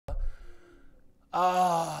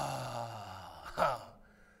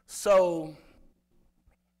So,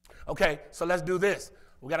 okay, so let's do this.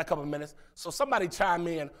 We got a couple of minutes. So somebody chime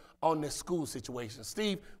in on this school situation.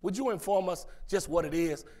 Steve, would you inform us just what it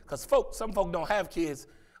is? Because some folk don't have kids,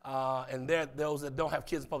 and there are those that don't have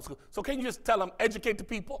kids in public school. So can you just tell them, educate the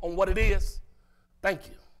people on what it is? Thank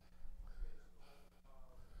you.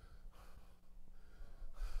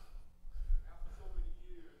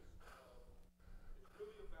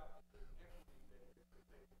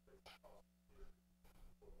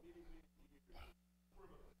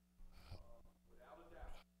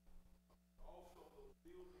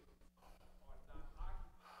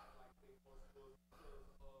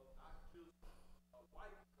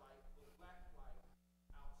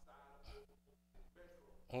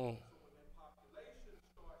 Mm.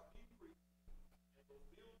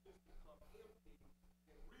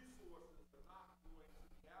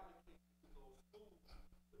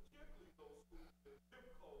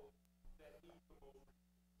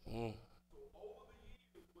 Mm.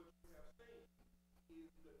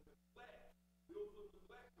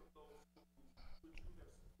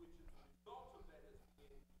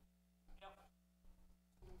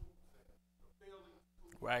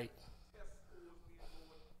 Right.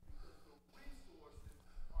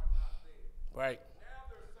 Right.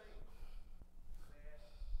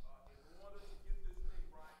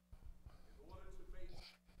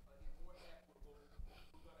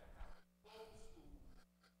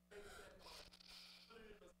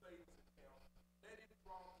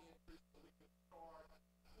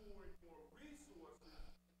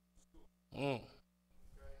 Mm.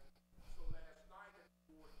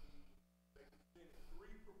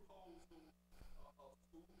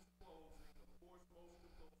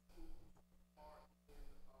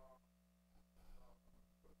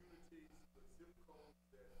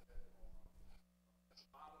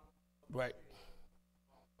 Right.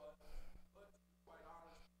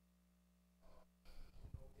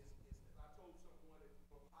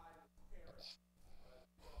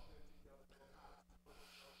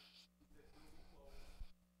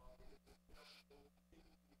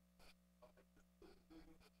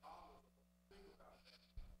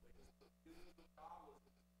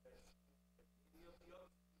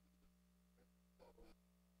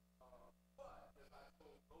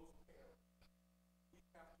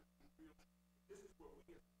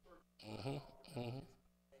 Mm-hmm. Mm-hmm.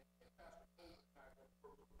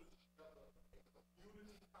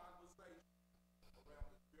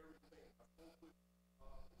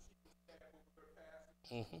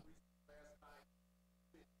 Mm-hmm.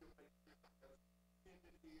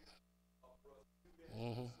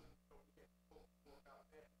 Mm-hmm.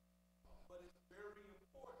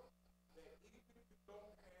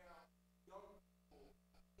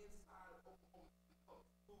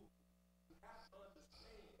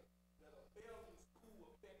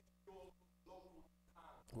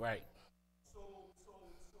 Right.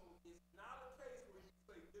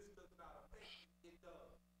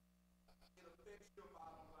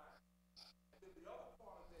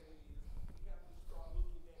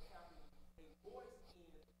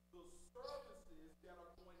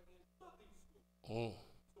 Mm.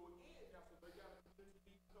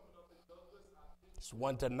 It's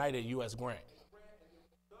one tonight at U.S. Grant.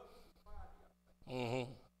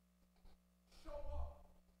 Mm-hmm.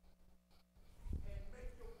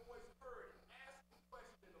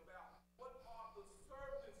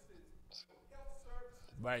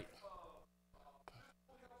 Right.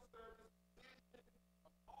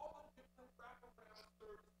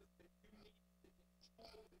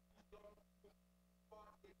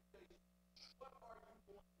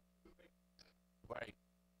 Right.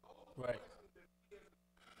 Right.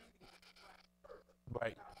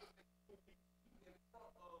 Right.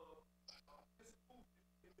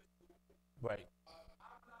 Right.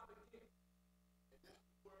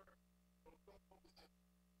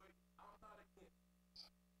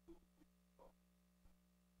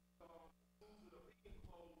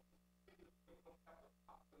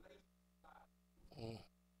 Mm.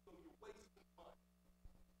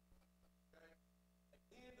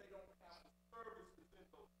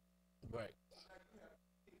 Right.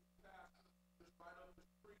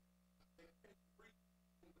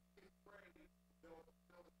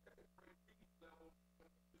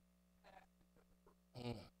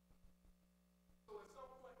 Mm.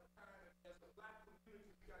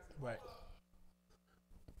 Right.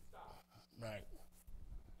 Right.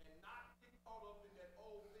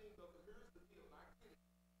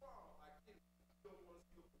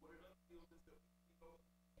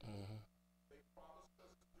 Mm-hmm.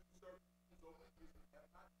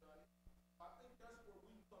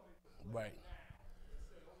 Right.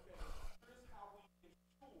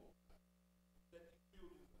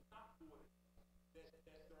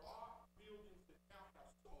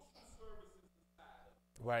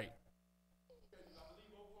 Right.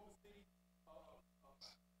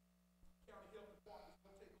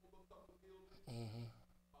 Mm-hmm.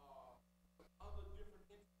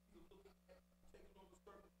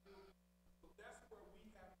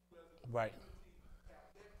 Right.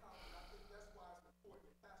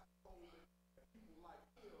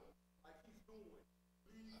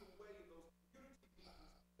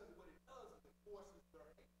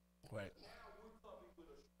 Right.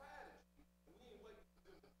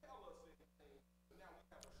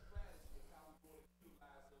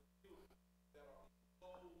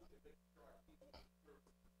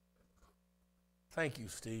 Thank you,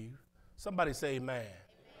 Steve. Somebody say amen.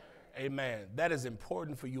 Amen. That is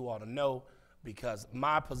important for you all to know because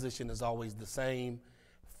my position is always the same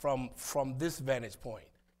from this vantage point.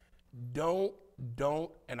 Don't,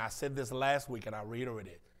 and I said this last week and I reiterate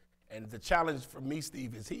it. And the challenge for me,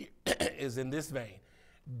 Steve, is here, is in this vein.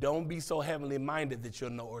 Don't be so heavenly minded that you're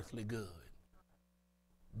no earthly good.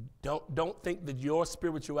 Don't think that your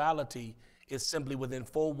spirituality is simply within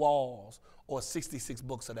 4 walls or 66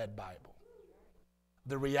 books of that Bible.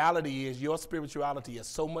 The reality is your spirituality is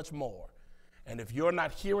so much more. And if you're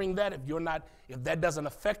not hearing that, if that doesn't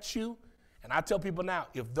affect you, and I tell people now,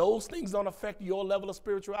 if those things don't affect your level of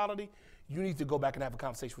spirituality, you need to go back and have a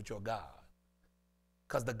conversation with your God.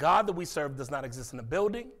 Because the God that we serve does not exist in a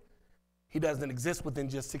building. He doesn't exist within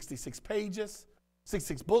just 66 pages,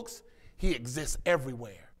 66 books. He exists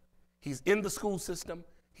everywhere. He's in the school system.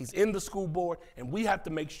 He's in the school board. And we have to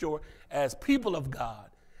make sure as people of God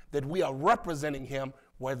that we are representing him,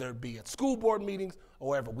 whether it be at school board meetings or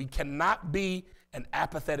wherever. We cannot be an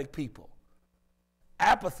apathetic people.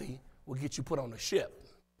 Apathy will get you put on a ship.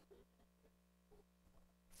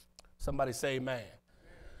 Somebody say amen.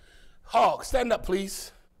 Hawk, stand up,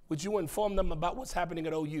 please. Would you inform them about what's happening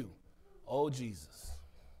at OU? Oh, Jesus.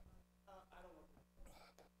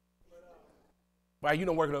 Right, you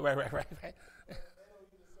don't work it. Right.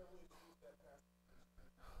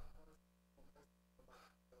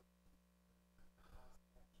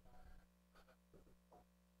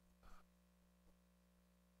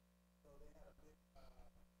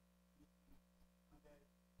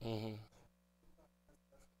 Mm-hmm.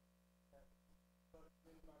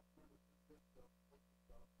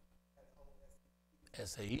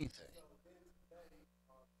 SAE thing.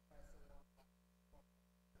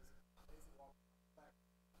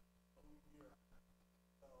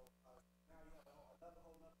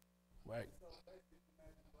 Right.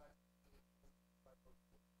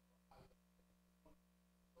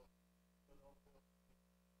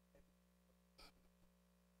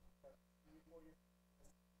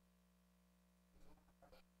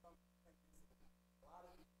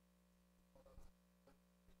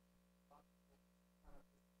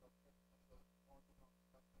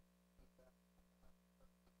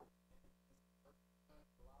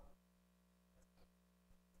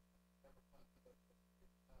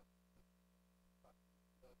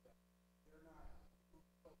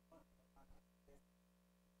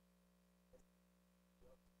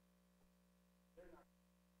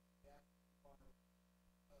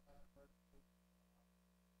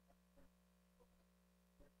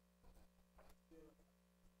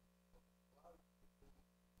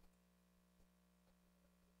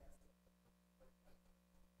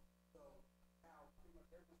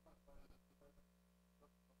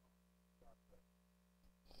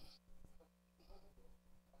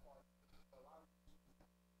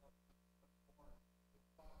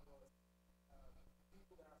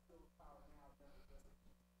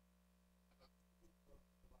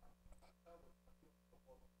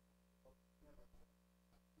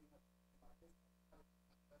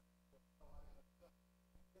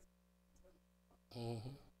 Mm-hmm.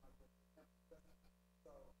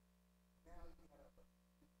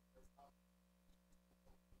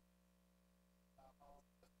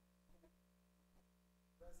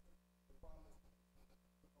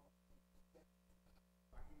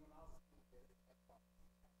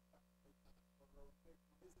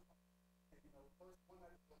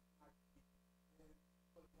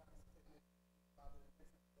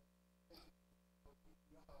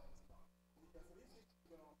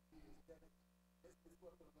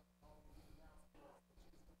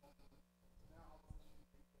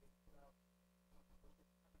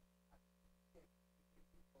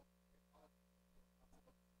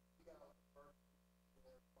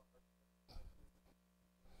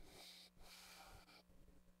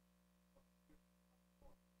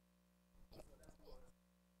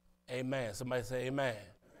 Amen. Somebody say amen.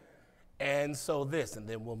 And so this, and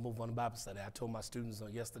then we'll move on to Bible study. I told my students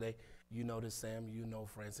on yesterday, you know this, Sam, you know,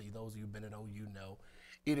 Francie, those of you who've been at OU know,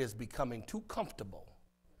 it is becoming too comfortable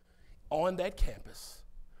on that campus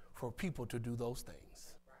for people to do those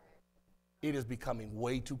things. It is becoming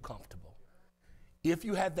way too comfortable. If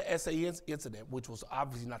you had the SA incident, which was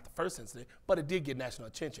obviously not the first incident, but it did get national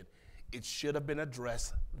attention, it should have been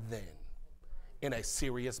addressed then in a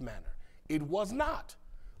serious manner. It was not.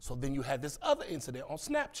 So then you had this other incident on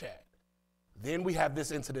Snapchat. Then we have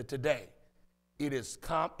this incident today. It is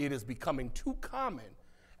becoming too common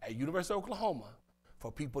at University of Oklahoma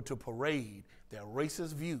for people to parade their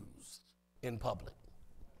racist views in public.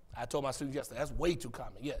 I told my students yesterday, that's way too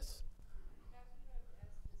common, yes.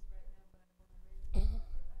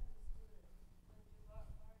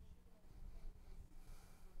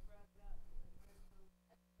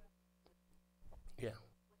 Yeah.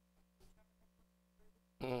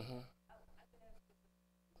 Mm-hmm.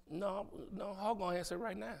 No, Hog gonna answer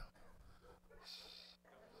right now.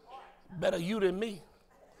 Better you than me,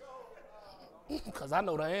 because I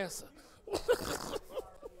know the answer.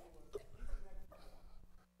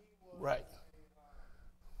 Right.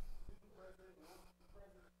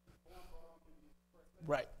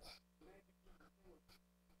 Right.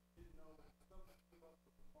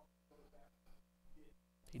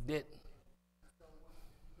 He didn't.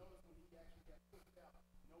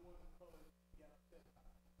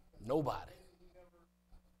 Nobody.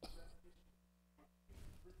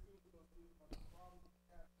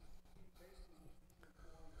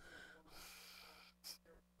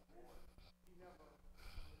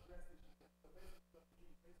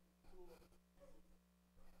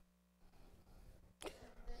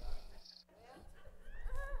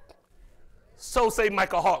 So say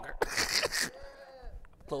Michael Hogger.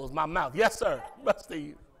 Close my mouth. Yes, sir.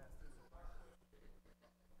 Steve.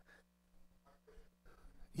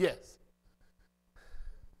 Yes.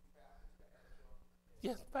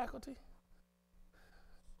 Yes, faculty.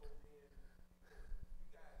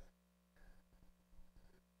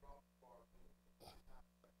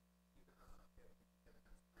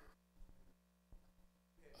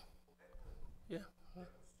 Yeah.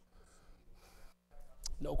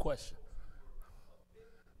 No question.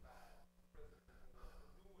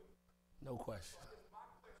 No question.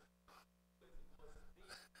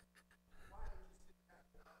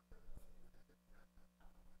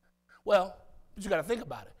 Well, but you got to think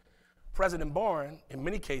about it. President Boren, in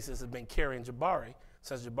many cases, has been carrying Jabari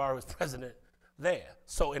since Jabari was president there.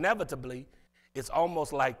 So inevitably, it's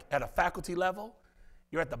almost like at a faculty level,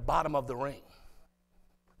 you're at the bottom of the ring.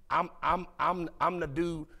 I'm the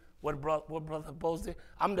dude. What Brother Bose did?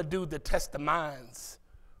 I'm the dude that tests the minds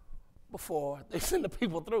before they send the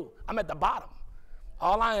people through. I'm at the bottom.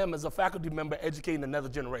 All I am is a faculty member educating another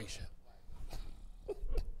generation.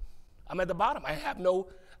 I'm at the bottom.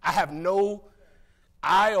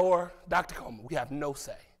 I or Dr. Coleman, we have no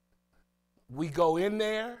say. We go in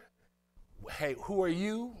there, hey, who are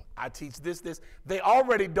you? I teach this. They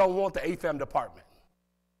already don't want the AFAM department.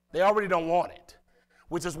 They already don't want it,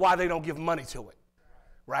 which is why they don't give money to it,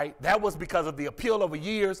 right? That was because of the appeal over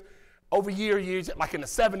years, like in the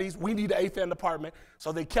 70s, we need the AFAM department.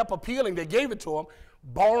 So they kept appealing, they gave it to them.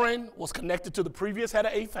 Boren was connected to the previous head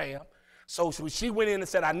of AFAM. So she went in and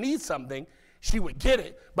said, I need something. She would get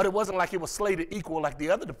it, but it wasn't like it was slated equal like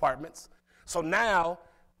the other departments. So now,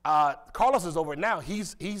 Carlos is over it now.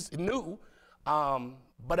 He's new,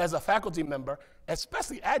 but as a faculty member,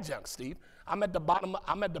 especially adjunct, Steve, I'm at the bottom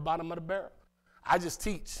of the barrel. I just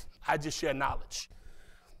teach. I just share knowledge,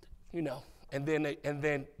 you know. And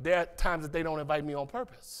then there are times that they don't invite me on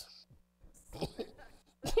purpose.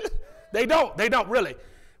 They don't really.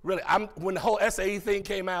 When the whole SAE thing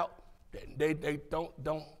came out, they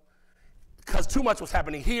don't. Because too much was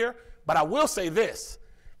happening here. But I will say this,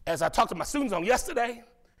 as I talked to my students on yesterday,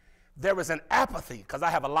 there was an apathy, because I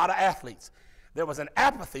have a lot of athletes. There was an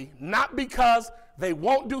apathy, not because they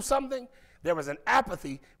won't do something. There was an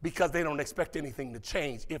apathy because they don't expect anything to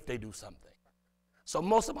change if they do something. So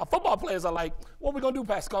most of my football players are like, what we going to do,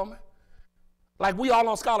 Pastor Coleman? Like, we all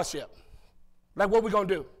on scholarship. Like, what we going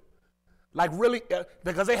to do? Like, really,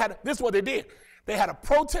 because this is what they did. They had a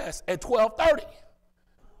protest at 12:30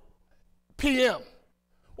 p.m.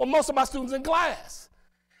 Well, most of my students in class.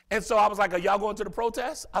 And so I was like, are y'all going to the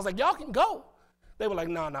protest? I was like, y'all can go. They were like,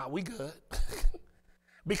 no, we good.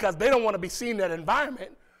 Because they don't want to be seen in that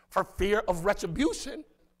environment for fear of retribution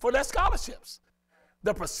for their scholarships.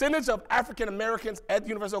 The percentage of African Americans at the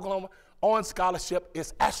University of Oklahoma on scholarship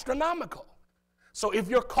is astronomical. So if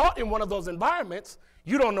you're caught in one of those environments,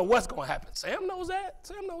 you don't know what's going to happen. Sam knows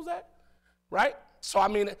that, right? So I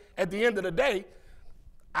mean, at the end of the day,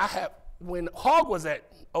 when Hogg was at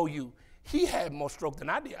OU, he had more stroke than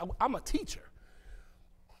I did. I'm a teacher.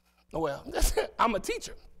 Well, I'm a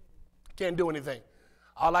teacher. Can't do anything.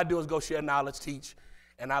 All I do is go share knowledge, teach,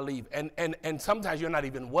 and I leave. And sometimes you're not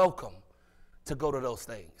even welcome to go to those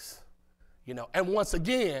things. You know, and once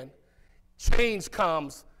again, change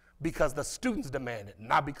comes because the students demand it,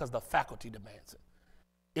 not because the faculty demands it.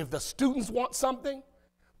 If the students want something,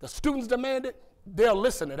 the students demand it, they'll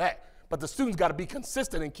listen to that. But the students got to be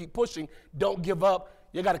consistent and keep pushing. Don't give up.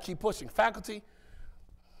 You got to keep pushing. Faculty,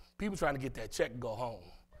 people trying to get that check and go home.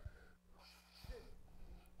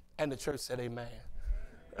 And the church said amen.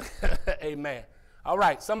 Amen. All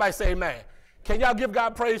right, somebody say amen. Can y'all give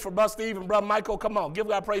God praise for Brother Steve and Brother Michael? Come on, give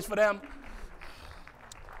God praise for them.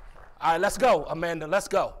 All right, let's go, Amanda. Let's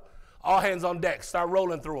go. All hands on deck. Start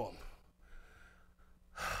rolling through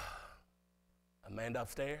them. Amanda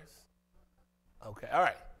upstairs? Okay, all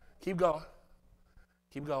right. Keep going.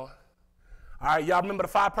 Keep going. All right, y'all remember the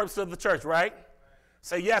 5 purposes of the church, right?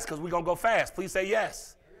 Say yes, because we're going to go fast. Please say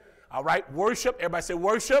yes. All right, worship. Everybody say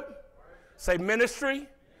worship. Say ministry.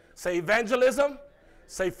 Say evangelism.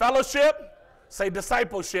 Say fellowship. Say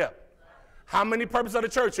discipleship. How many purposes of the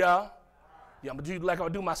church, y'all? Yeah, but like I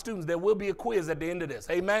do my students, there will be a quiz at the end of this.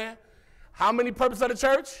 Amen? How many purposes of the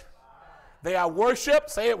church? They are worship.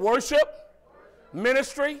 Say it, worship.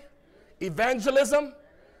 Ministry. Evangelism.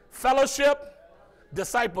 Fellowship.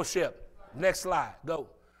 Discipleship. Next slide. Go.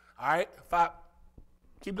 All right. 5.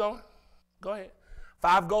 Keep going. Go ahead.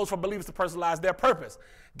 5 goals for believers to personalize their purpose.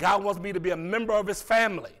 God wants me to be a member of his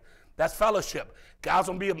family. That's fellowship. God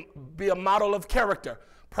wants me to be a model of character.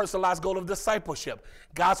 Personalized goal of discipleship.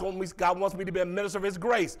 God wants me to be a minister of his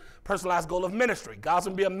grace. Personalized goal of ministry. God wants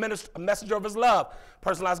me to be a messenger of his love.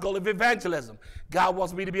 Personalized goal of evangelism. God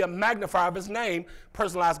wants me to be a magnifier of his name.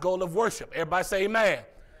 Personalized goal of worship. Everybody say amen.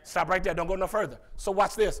 Stop right there. Don't go no further. So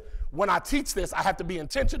watch this. When I teach this, I have to be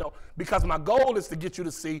intentional because my goal is to get you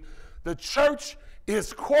to see the church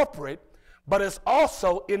is corporate, but it's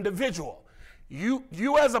also individual.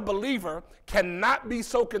 You as a believer cannot be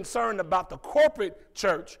so concerned about the corporate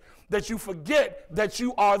church that you forget that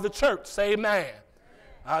you are the church. Say amen.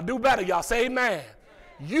 Do better, y'all. Say amen.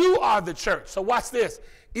 You are the church. So watch this.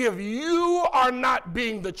 If you are not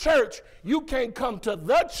being the church, you can't come to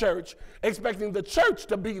the church expecting the church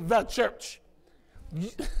to be the church.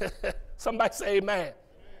 Somebody say amen.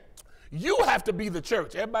 You have to be the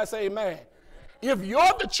church. Everybody say amen. If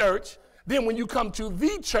you're the church, then when you come to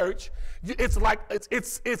the church, it's like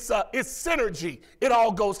it's synergy. It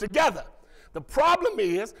all goes together. The problem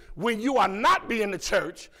is when you are not being the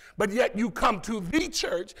church, but yet you come to the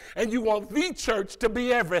church and you want the church to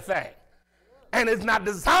be everything. And it's not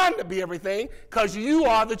designed to be everything because you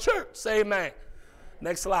are the church. Say amen.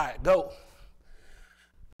 Next slide. Go.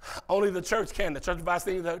 Only the church can. The church provides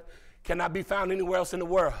things that cannot be found anywhere else in the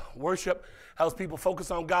world. Worship helps people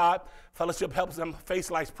focus on God. Fellowship helps them face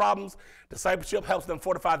life's problems. Discipleship helps them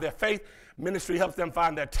fortify their faith. Ministry helps them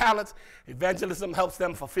find their talents. Evangelism helps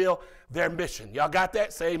them fulfill their mission. Y'all got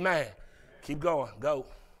that? Say amen. Keep going. Go.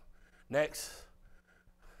 Next.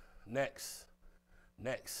 Next.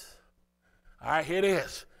 Next. All right, here it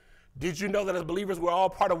is. Did you know that as believers, we're all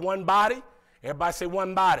part of one body? Everybody say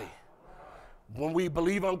one body. When we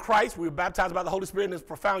believe on Christ, we were baptized by the Holy Spirit in this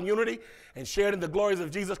profound unity and shared in the glories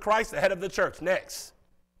of Jesus Christ, the head of the church. Next.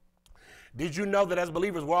 Did you know that as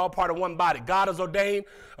believers, we're all part of one body? God has ordained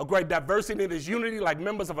a great diversity in this unity like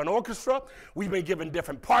members of an orchestra. We've been given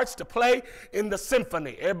different parts to play in the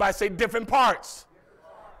symphony. Everybody say different parts.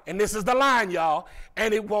 And this is the line, y'all.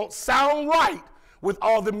 And it won't sound right with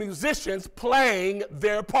all the musicians playing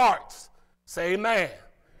their parts. Say amen.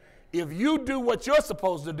 If you do what you're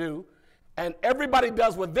supposed to do, and everybody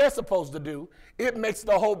does what they're supposed to do, it makes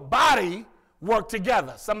the whole body work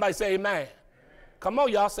together. Somebody say amen. Come on,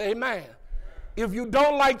 y'all, say amen. If you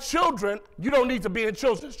don't like children, you don't need to be in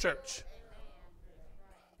children's church.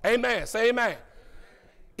 Amen. Say amen.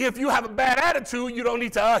 If you have a bad attitude, you don't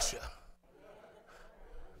need to usher.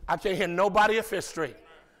 I can't hear nobody at Fifth Street.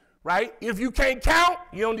 Right? If you can't count,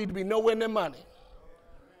 you don't need to be nowhere near money.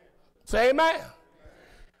 Say amen.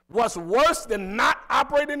 What's worse than not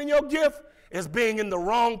operating in your gift is being in the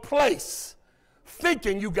wrong place,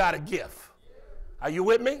 thinking you got a gift. Are you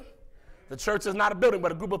with me? The church is not a building,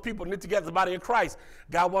 but a group of people knit together, the body of Christ.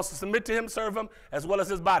 God wants to submit to him, serve him, as well as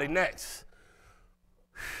his body. Next.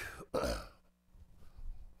 All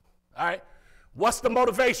right. What's the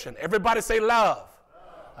motivation? Everybody say love.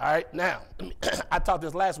 All right. Now, I taught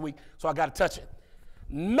this last week, so I got to touch it.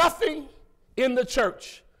 Nothing in the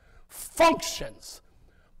church functions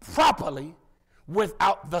properly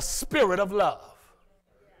without the spirit of love.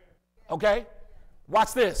 Okay?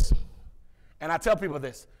 Watch this. And I tell people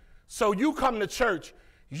this. So you come to church,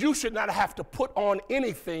 you should not have to put on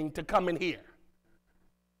anything to come in here.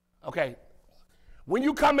 Okay? When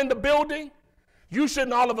you come in the building, you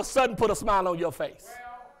shouldn't all of a sudden put a smile on your face.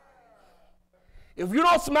 If you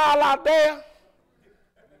don't smile out there,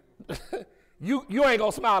 you ain't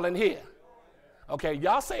gonna smile in here. Okay,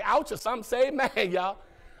 y'all say ouch or something, say amen, y'all.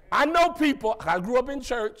 I know people, I grew up in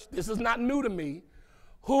church, this is not new to me,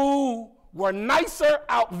 who were nicer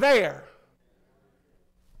out there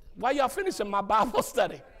while y'all finishing my Bible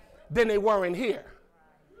study than they were in here.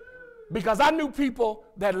 Because I knew people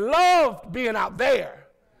that loved being out there,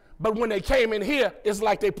 but when they came in here, it's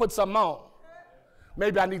like they put something on.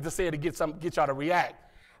 Maybe I need to say it to get y'all to react.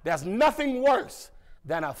 There's nothing worse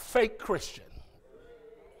than a fake Christian.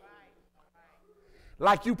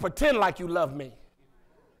 Like you pretend like you love me.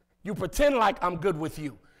 You pretend like I'm good with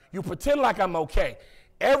you. You pretend like I'm okay.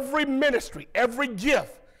 Every ministry, every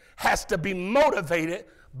gift has to be motivated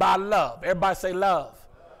by love. Everybody say love.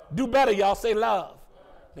 Do better, y'all. Say love.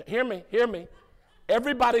 Hear me, hear me.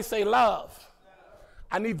 Everybody say love.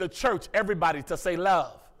 I need the church, everybody, to say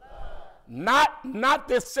love. Not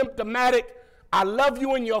this symptomatic, I love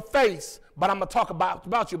you in your face, but I'm going to talk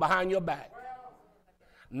about you behind your back.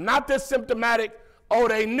 Not this symptomatic, oh,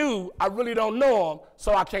 they knew, I really don't know them,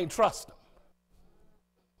 so I can't trust them.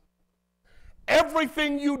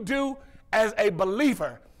 Everything you do as a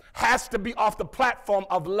believer has to be off the platform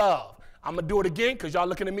of love. I'm going to do it again because y'all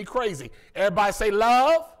looking at me crazy. Everybody say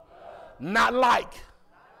love, not like.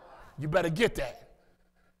 You better get that.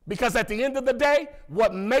 Because at the end of the day,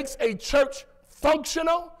 what makes a church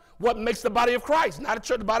functional, what makes the body of Christ, not a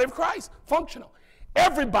church, the body of Christ, functional.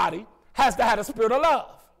 Everybody has to have a spirit of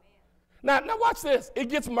love. Now watch this. It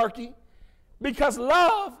gets murky because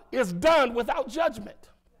love is done without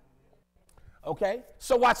judgment. Okay?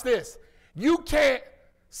 So watch this. You can't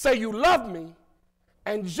say you love me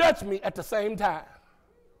and judge me at the same time.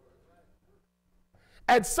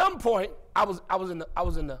 At some point, I was in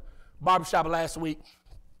the barbershop last week,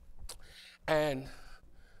 and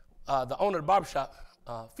the owner of the barbershop,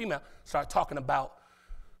 female, started talking about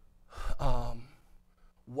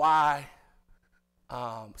why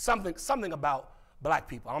something about black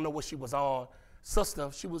people. I don't know what she was on. Sister,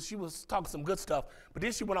 she was talking some good stuff, but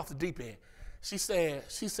then she went off the deep end. She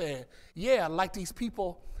said, yeah, like these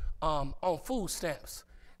people on food stamps.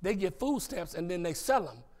 They get food stamps and then they sell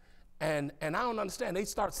them. And I don't understand. I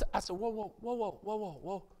said,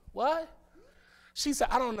 whoa, what? She said,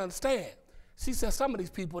 I don't understand. She said, some of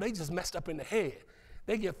these people, they just messed up in the head.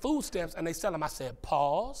 They get food stamps and they sell them. I said,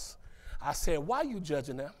 pause. I said, why are you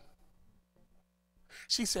judging them?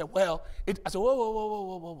 She said, well, I said,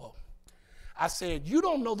 whoa. I said, you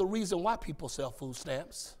don't know the reason why people sell food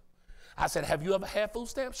stamps. I said, have you ever had food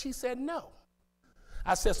stamps? She said, no.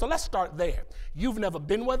 I said, so let's start there. You've never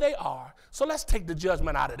been where they are, so let's take the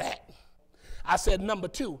judgment out of that. I said, number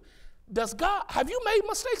two, have you made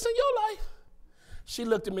mistakes in your life? She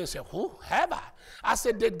looked at me and said, who have I? I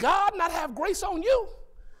said, did God not have grace on you?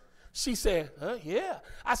 She said, yeah.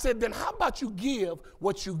 I said, then how about you give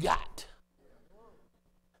what you got?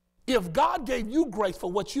 If God gave you grace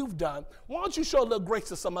for what you've done, why don't you show a little grace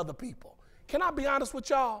to some other people? Can I be honest with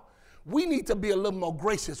y'all? We need to be a little more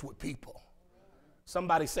gracious with people.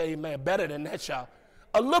 Somebody say amen. Better than that, y'all.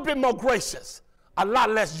 A little bit more gracious, a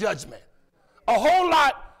lot less judgment. A whole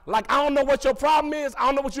lot, like I don't know what your problem is, I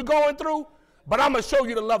don't know what you're going through, but I'm going to show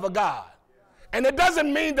you the love of God. And it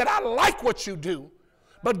doesn't mean that I like what you do,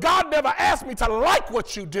 but God never asked me to like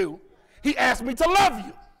what you do. He asked me to love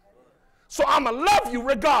you. So I'm going to love you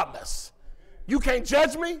regardless. You can't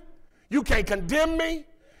judge me. You can't condemn me.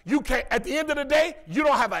 You can't, at the end of the day, you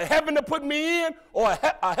don't have a heaven to put me in or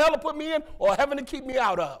a hell to put me in or a heaven to keep me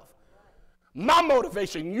out of. My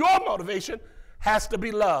motivation, your motivation has to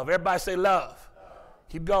be love. Everybody say love.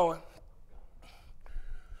 Keep going.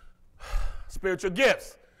 Spiritual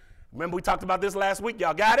gifts. Remember we talked about this last week.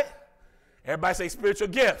 Y'all got it? Everybody say spiritual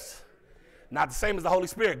gifts. Not the same as the Holy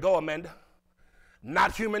Spirit. Go, Amanda.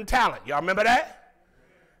 Not human talent. Y'all remember that?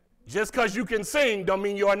 Just because you can sing don't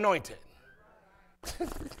mean you're anointed.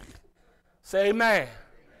 Say amen.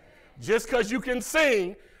 Just because you can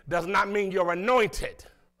sing does not mean you're anointed.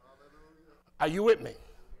 Are you with me?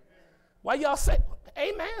 Why y'all say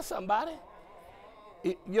amen, somebody?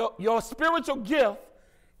 Your spiritual gift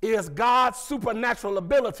is God's supernatural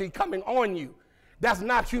ability coming on you. That's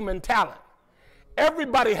not human talent.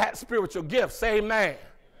 Everybody has spiritual gifts. Say amen.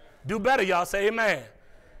 Do better, y'all. Say amen.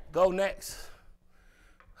 Go next.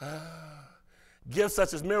 Gifts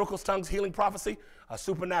such as miracles, tongues, healing, prophecy are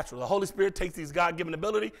supernatural. The Holy Spirit takes these God-given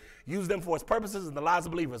ability, use them for its purposes in the lives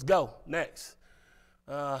of believers. Go next.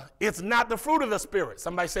 It's not the fruit of the Spirit.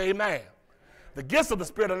 Somebody say amen. The gifts of the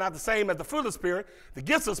Spirit are not the same as the fruit of the Spirit. The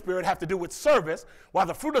gifts of the Spirit have to do with service, while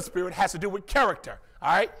the fruit of the Spirit has to do with character.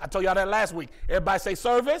 All right? I told y'all that last week. Everybody say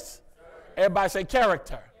service. Everybody say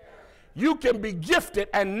character. You can be gifted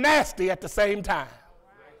and nasty at the same time.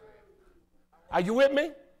 Are you with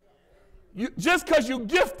me? Just because you're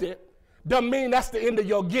gifted doesn't mean that's the end of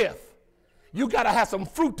your gift. You got to have some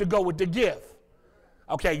fruit to go with the gift.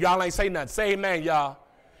 Okay, y'all ain't say nothing. Say amen, y'all.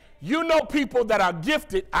 You know people that are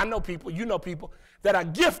gifted. I know people, you know people that are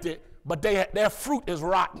gifted, but their fruit is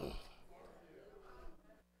rotten.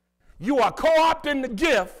 You are co-opting the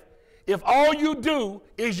gift if all you do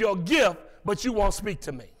is your gift, but you won't speak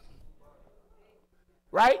to me.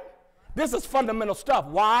 Right? This is fundamental stuff.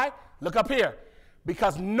 Why? Look up here.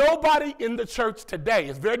 Because nobody in the church today,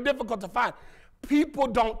 it's very difficult to find, people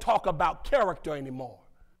don't talk about character anymore.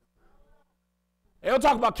 They don't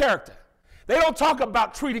talk about character. They don't talk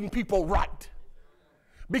about treating people right.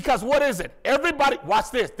 Because what is it? Everybody,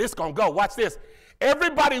 watch this. This gonna go. Watch this.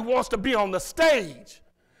 Everybody wants to be on the stage,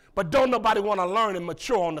 but don't nobody want to learn and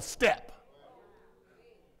mature on the step.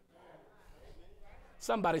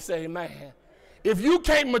 Somebody say amen. If you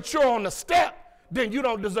can't mature on the step, then you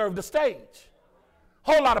don't deserve the stage.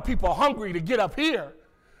 Whole lot of people are hungry to get up here,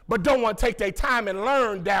 but don't want to take their time and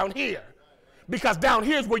learn down here. Because down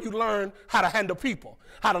here is where you learn how to handle people,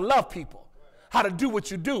 how to love people, how to do what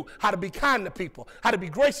you do, how to be kind to people, how to be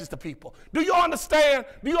gracious to people. Do you understand?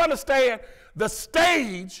 Do you understand? The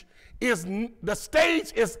stage is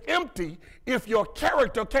empty if your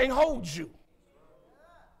character can't hold you.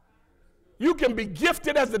 You can be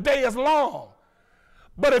gifted as the day is long,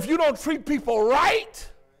 but if you don't treat people right,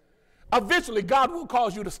 eventually God will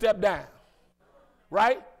cause you to step down.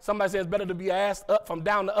 Right? Somebody says it's better to be asked up from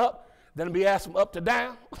down to up than to be asked from up to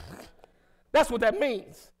down. That's what that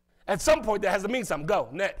means. At some point, that has to mean something. Go,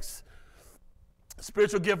 next.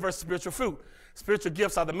 Spiritual gift versus spiritual fruit. Spiritual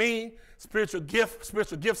gifts are the mean. Spiritual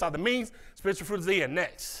gifts are the means. Spiritual fruit is the end.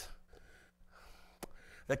 Next.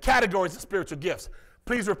 The categories of spiritual gifts.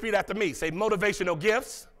 Please repeat after me. Say motivational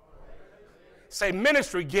gifts. Say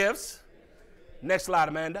ministry gifts. Next slide,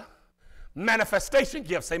 Amanda. Manifestation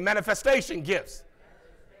gifts. Say manifestation gifts.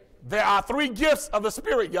 There are 3 gifts of the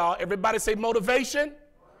Spirit, y'all. Everybody say motivation.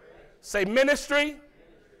 Say ministry.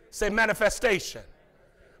 Say manifestation.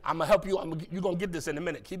 I'm going to help you. You're going to get this in a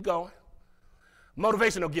minute. Keep going.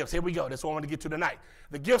 Motivational gifts. Here we go. That's what I want to get to tonight.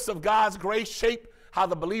 The gifts of God's grace shape how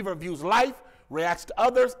the believer views life, reacts to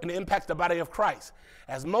others, and impacts the body of Christ.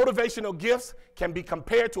 As motivational gifts can be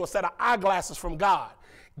compared to a set of eyeglasses from God,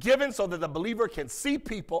 given so that the believer can see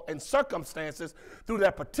people and circumstances through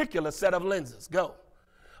that particular set of lenses. Go.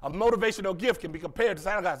 A motivational gift can be compared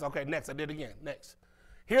to eyeglasses. Okay, next. I did it again. Next.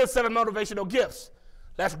 Here's 7 motivational gifts.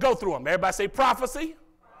 Let's go through them. Everybody say prophecy,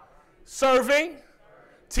 serving,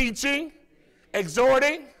 teaching,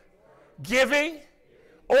 exhorting, giving,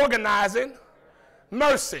 organizing,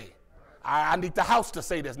 mercy. I need the house to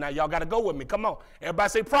say this. Now, y'all got to go with me. Come on. Everybody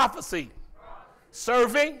say prophecy,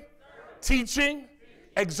 serving, teaching,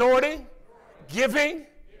 exhorting, giving,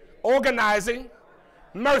 organizing,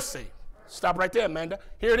 mercy. Stop right there, Amanda.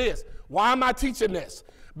 Here it is. Why am I teaching this?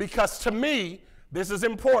 Because to me, this is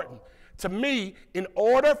important. To me, in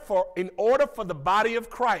order for the body of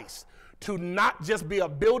Christ to not just be a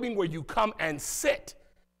building where you come and sit,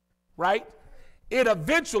 right? It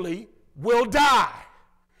eventually will die.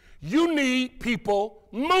 You need people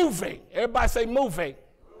moving. Everybody say moving.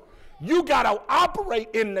 You got to operate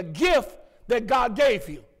in the gift that God gave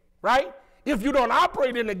you, right? If you don't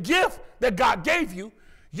operate in the gift that God gave you,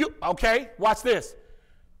 okay, watch this.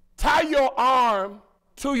 Tie your arm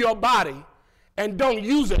to your body and don't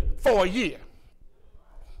use it for a year.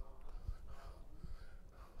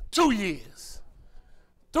 2 years.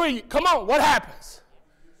 3, come on, what happens?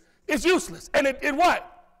 It's useless. And it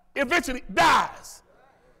what? Eventually dies.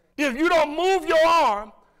 If you don't move your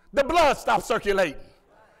arm, the blood stops circulating.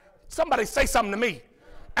 Somebody say something to me,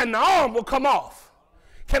 and the arm will come off.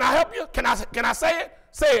 Can I help you? Can I say it?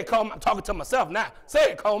 Say it, Coleman. I'm talking to myself now.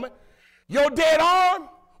 Say it, Coleman. Your dead arm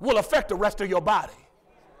will affect the rest of your body.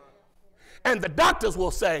 And the doctors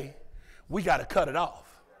will say, we got to cut it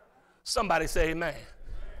off. Somebody say amen.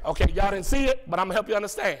 Okay, y'all didn't see it, but I'm going to help you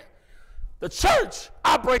understand. The church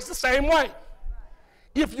operates the same way.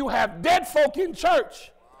 If you have dead folk in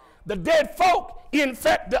church, the dead folk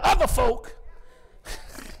infect the other folk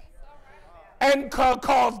and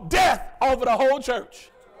cause death over the whole church.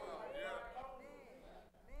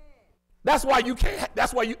 That's why you can't,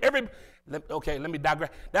 let me digress.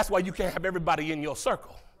 That's why you can't have everybody in your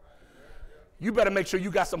circle. You better make sure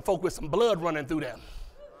you got some folk with some blood running through them,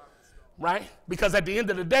 right? Because at the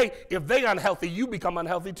end of the day, if they're unhealthy, you become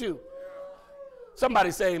unhealthy too.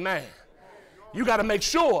 Somebody say amen. You got to make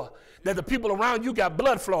sure that the people around you got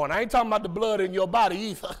blood flowing. I ain't talking about the blood in your body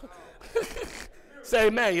either. Say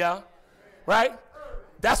amen, y'all. Right?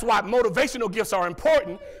 That's why motivational gifts are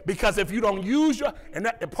important, because if you don't use your, and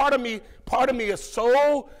that, part of me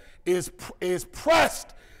is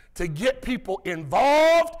pressed to get people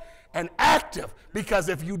involved and active, because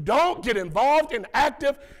if you don't get involved and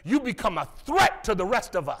active, you become a threat to the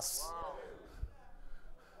rest of us.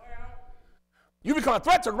 You become a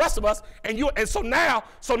threat to the rest of us, and so now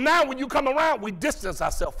when you come around, we distance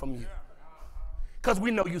ourselves from you because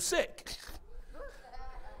we know you sick.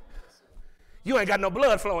 You ain't got no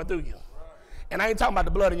blood flowing through you, and I ain't talking about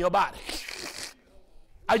the blood in your body.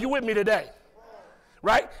 Are you with me today?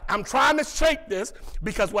 Right? I'm trying to shake this,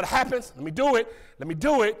 because what happens, let me do it.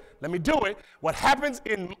 What happens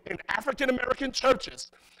in African American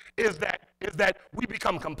churches is that we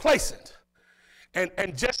become complacent. And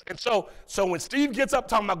so when Steve gets up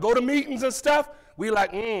talking about go to meetings and stuff, we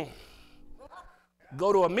like,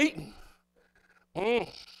 go to a meeting.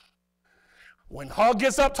 When Hall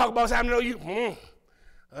gets up talking about what's happening to you,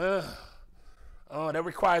 that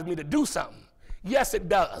requires me to do something. Yes, it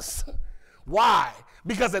does. Why?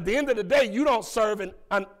 Because at the end of the day, you don't serve an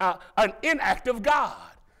inactive God.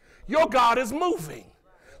 Your God is moving.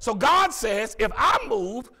 So God says, if I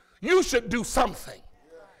move, you should do something.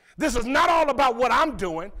 This is not all about what I'm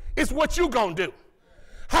doing. It's what you're going to do.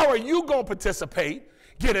 How are you going to participate,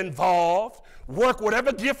 get involved, work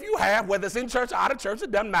whatever gift you have, whether it's in church or out of church,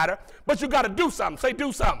 it doesn't matter. But you got to do something. Say,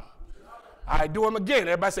 do something. All right, do them again.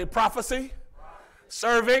 Everybody say prophecy,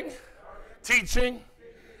 serving, teaching,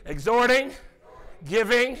 exhorting,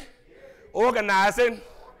 giving, organizing,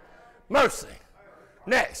 mercy.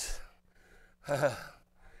 Next.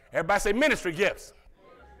 Everybody say ministry gifts.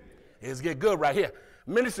 It's get good right here.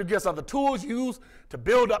 Ministry gifts are the tools used to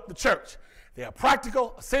build up the church. They are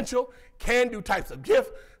practical, essential, can-do types of gifts,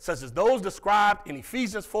 such as those described in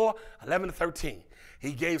Ephesians 4:11-13.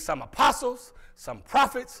 He gave some apostles, some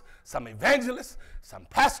prophets, some evangelists, some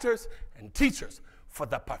pastors, and teachers for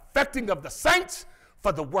the perfecting of the saints,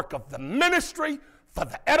 for the work of the ministry, for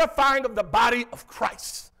the edifying of the body of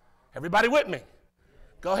Christ. Everybody with me?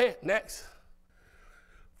 Go ahead, next.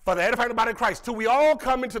 For the edifying of the body of Christ, till we all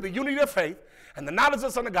come into the unity of faith and the knowledge of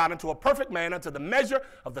the Son of God, into a perfect man, unto the measure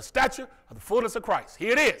of the stature of the fullness of Christ.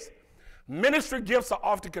 Here it is. Ministry gifts are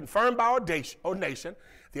often confirmed by ordination.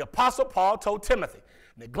 The Apostle Paul told Timothy,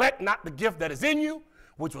 neglect not the gift that is in you,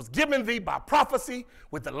 which was given thee by prophecy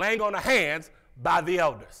with the laying on of hands by the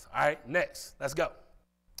elders. All right, next. Let's go.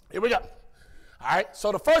 Here we go. All right,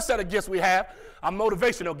 so the first set of gifts we have are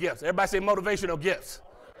motivational gifts. Everybody say motivational gifts.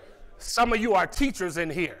 Some of you are teachers in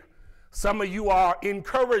here. Some of you are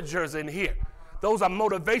encouragers in here. Those are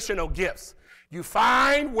motivational gifts. You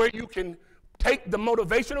find where you can take the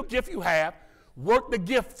motivational gift you have, work your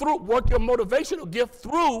motivational gift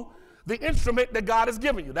through the instrument that God has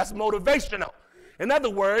given you. That's motivational. In other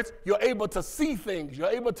words, you're able to see things.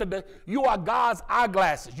 You are God's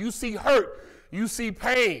eyeglasses. You see hurt. You see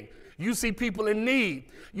pain. You see people in need.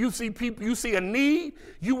 You see a need.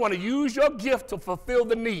 You want to use your gift to fulfill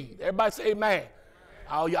the need. Everybody say amen.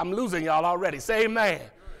 Oh, I'm losing y'all already. Say amen.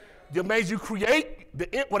 It means you create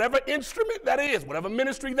whatever instrument that is, whatever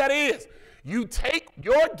ministry that is. You take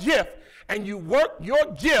your gift and you work your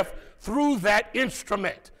gift through that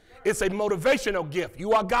instrument. It's a motivational gift.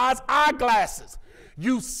 You are God's eyeglasses.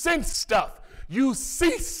 You sense stuff. You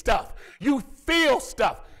see stuff. You feel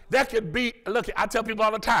stuff. That could be, look, I tell people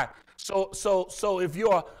all the time. So if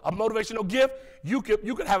you're a motivational gift, you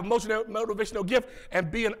could have a motivational gift and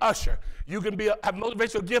be an usher. You can have a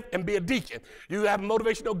motivational gift and be a deacon. You have a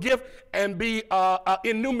motivational gift and be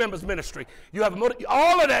in new members ministry. You have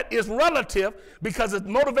all of that is relative, because a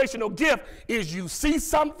motivational gift is you see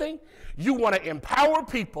something, you want to empower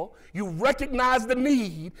people, you recognize the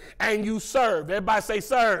need, and you serve. Everybody say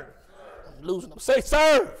serve. I'm losing them. Say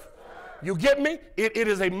serve. You get me? It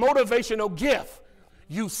is a motivational gift.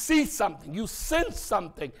 You see something, you sense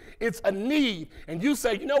something, it's a need, and you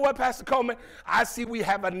say, you know what, Pastor Coleman, I see we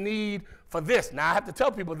have a need for this. Now, I have to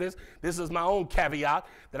tell people this is my own caveat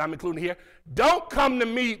that I'm including here. Don't come to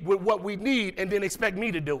me with what we need and then expect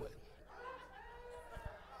me to do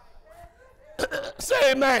it.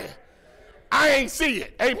 Say amen. I ain't see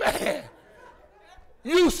it, amen.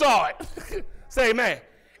 You saw it. Say amen.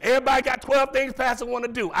 Everybody got 12 things Pastor want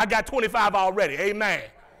to do. I got 25 already, amen.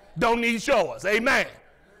 Don't need yours, amen.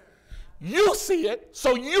 You see it,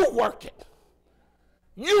 so you work it.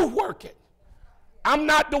 You work it. I'm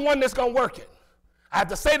not the one that's going to work it. I have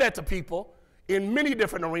to say that to people in many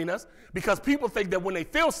different arenas, because people think that when they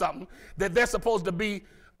feel something, that they're supposed to be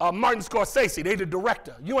Martin Scorsese. They the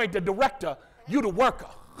director. You ain't the director. You the worker.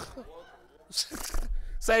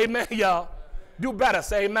 Say amen, y'all. Do better.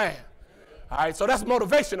 Say amen. All right, so that's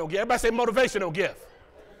motivational gift. Everybody say motivational gift.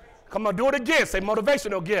 Come on, do it again. Say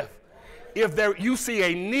motivational gift. If you see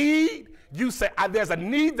a need, you say, there's a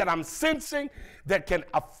need that I'm sensing that can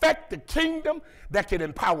affect the kingdom, that can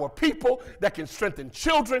empower people, that can strengthen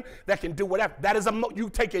children, that can do whatever. That is you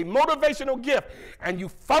take a motivational gift and you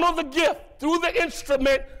funnel the gift through the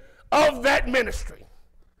instrument of that ministry.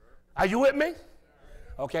 Are you with me?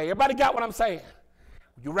 Okay, everybody got what I'm saying?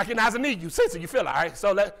 You recognize a need, you sense it, you feel it, all right?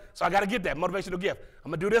 So I got to get that motivational gift.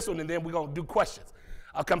 I'm going to do this one, and then we're going to do questions.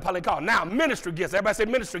 A compelling call. Now, ministry gifts. Everybody say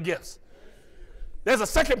ministry gifts. There's a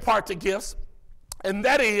second part to gifts, and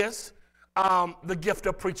that is the gift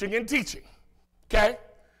of preaching and teaching, okay?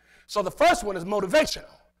 So the first one is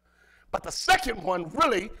motivational, but the second one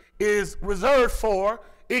really is reserved for,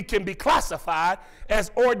 it can be classified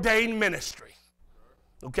as ordained ministry,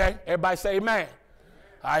 okay? Everybody say amen.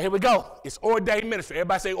 All right, here we go. It's ordained ministry.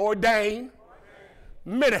 Everybody say ordained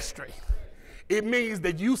ministry. It means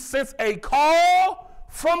that you sense a call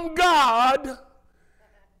from God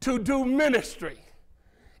to do ministry.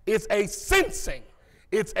 It's a sensing.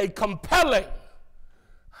 It's a compelling.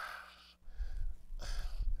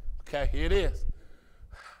 Okay, here it is.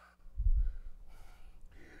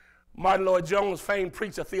 Martin Lloyd-Jones, famed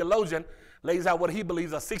preacher, theologian, lays out what he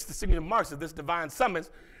believes are 6 distinct marks of this divine summons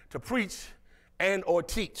to preach and or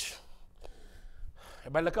teach.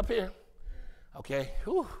 Everybody look up here. Okay.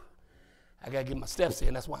 Whew. I got to get my steps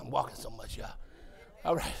in. That's why I'm walking so much, y'all.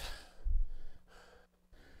 All right.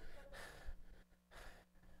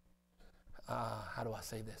 How do I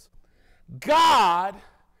say this? God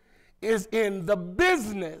is in the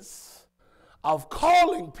business of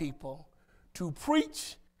calling people to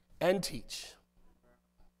preach and teach.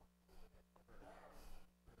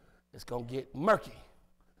 It's going to get murky.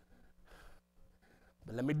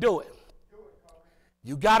 But let me do it.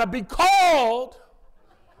 You got to be called.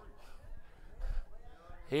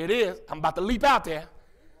 Here it is. I'm about to leap out there.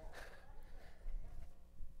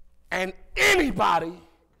 And anybody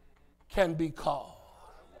can be called.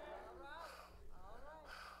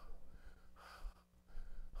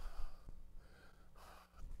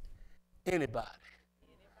 Anybody.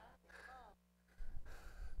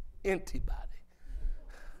 Anybody.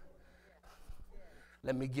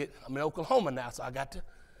 I'm in Oklahoma now, so I got to,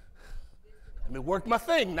 let me work my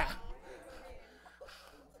thing now.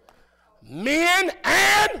 Men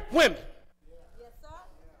and women. Yes, sir.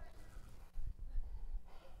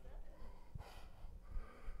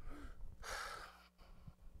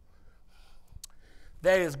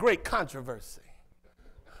 There is great controversy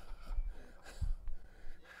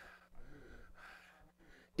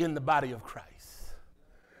in the body of Christ,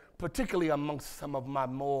 particularly amongst some of my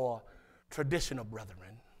more traditional brethren.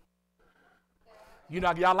 You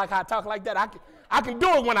know, y'all like how I talk like that? I can do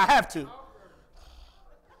it when I have to.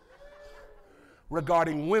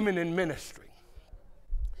 Regarding women in ministry,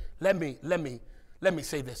 let me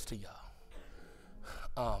say this to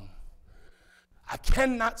y'all. I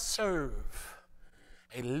cannot serve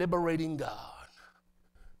a liberating God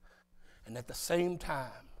and at the same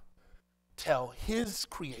time tell his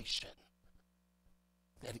creation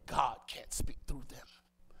that God can't speak through them.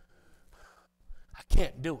 I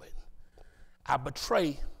can't do it. I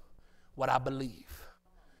betray what I believe.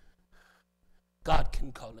 God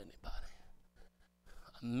can call anybody,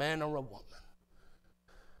 a man or a woman.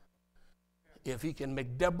 If he can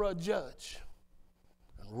make Deborah a judge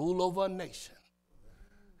and rule over a nation,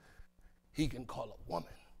 he can call a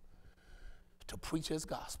woman to preach his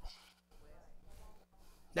gospel.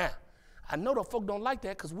 Now, I know the folk don't like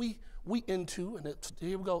that because we into, and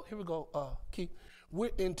here we go, Keith,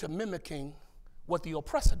 we're into mimicking what the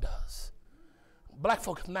oppressor does. Black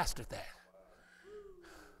folk have mastered that.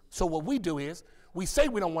 So what we do is, we say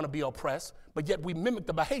we don't want to be oppressed, but yet we mimic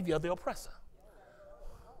the behavior of the oppressor.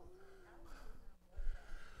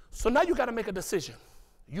 So now you got to make a decision.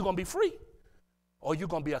 You're going to be free, or you're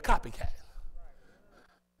going to be a copycat.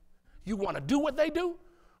 You want to do what they do,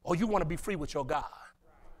 or you want to be free with your God.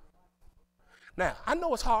 Now, I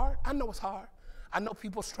know it's hard. I know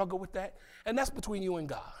people struggle with that, and that's between you and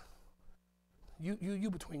God. You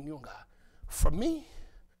between you and God. For me,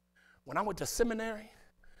 when I went to seminary,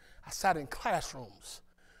 I sat in classrooms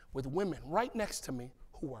with women right next to me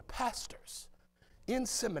who were pastors in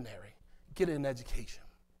seminary getting an education,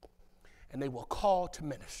 and they were called to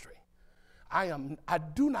ministry. I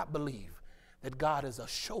do not believe that God is a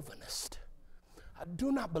chauvinist. I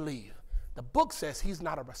do not believe. The book says he's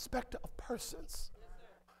not a respecter of persons.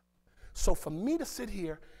 So for me to sit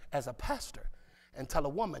here as a pastor and tell a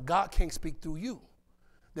woman God can't speak through you,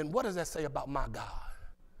 then what does that say about my God?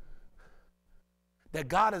 That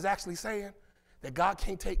God is actually saying that God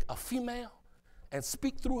can't take a female and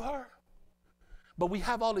speak through her? But we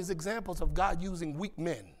have all these examples of God using weak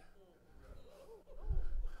men.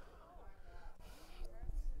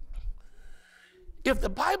 If the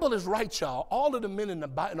Bible is right, y'all, all of the men in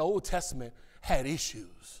the Old Testament had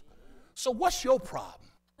issues. So what's your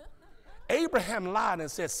problem? Abraham lied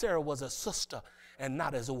and said Sarah was a sister and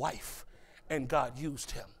not his wife, and God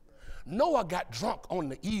used him. Noah got drunk on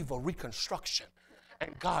the eve of reconstruction,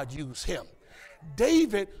 and God used him.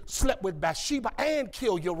 David slept with Bathsheba and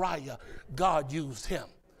killed Uriah. God used him.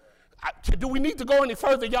 Do we need to go any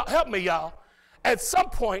further? Y'all, help me, y'all. At some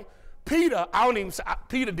point, Peter,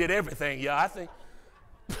 Peter did everything, y'all. I think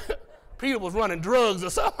Peter was running drugs or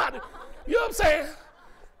something. You know what I'm saying?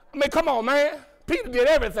 I mean, come on, man. Peter did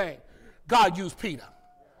everything. God used Peter.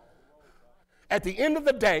 At the end of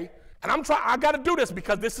the day, and I got to do this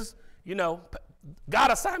because this is, God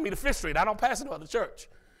assigned me to Fifth Street. I don't pass it to the church.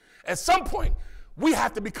 At some point, we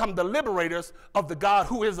have to become the liberators of the God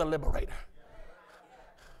who is a liberator.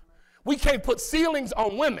 We can't put ceilings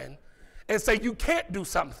on women and say you can't do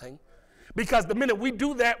something, because the minute we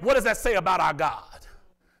do that, what does that say about our God?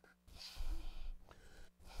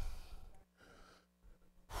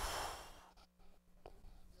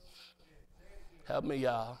 Help me,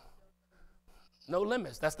 y'all. No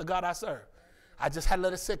limits. That's the God I serve. I just had to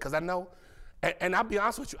let it sit because I know, and I'll be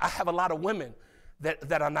honest with you, I have a lot of women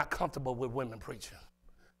that are not comfortable with women preaching.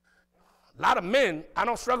 A lot of men, I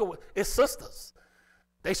don't struggle with, it's sisters.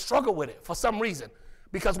 They struggle with it for some reason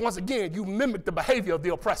because, once again, you mimic the behavior of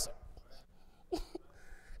the oppressor.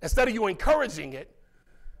 Instead of you encouraging it,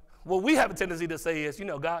 what we have a tendency to say is,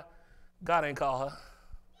 God ain't call her.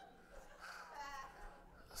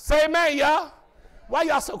 Say amen, y'all. Why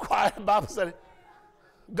y'all so quiet about it?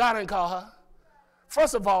 God ain't call her.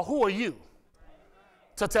 First of all, who are you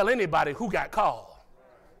to tell anybody who got called?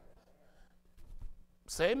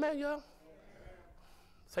 Say amen, y'all.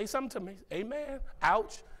 Say something to me. Amen.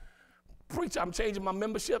 Ouch. Preacher, I'm changing my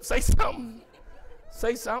membership. Say something.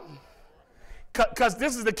 Say something. Because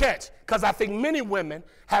this is the catch. Because I think many women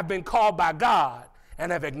have been called by God and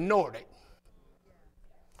have ignored it.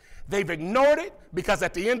 They've ignored it because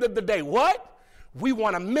at the end of the day, what? We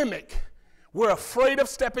want to mimic. We're afraid of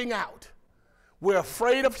stepping out. We're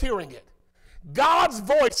afraid of hearing it. God's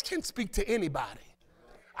voice can speak to anybody.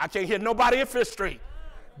 I can't hear nobody in Fifth Street.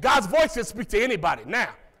 God's voice can speak to anybody.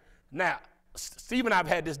 Now, Steve and I have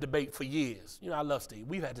had this debate for years. I love Steve.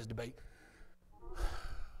 We've had this debate.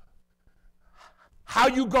 How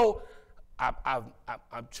you go,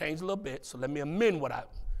 I've changed a little bit, so let me amend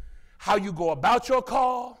how you go about your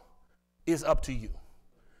call is up to you.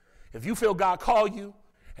 If you feel God called you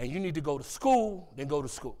and you need to go to school, then go to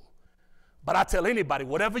school. But I tell anybody,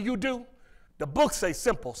 whatever you do, the book says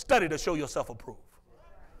simple, study to show yourself approved.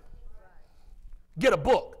 Get a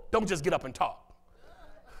book. Don't just get up and talk.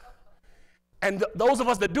 And those of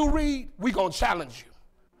us that do read, we're going to challenge you.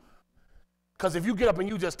 Because if you get up and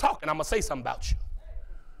you just talking, I'm going to say something about you.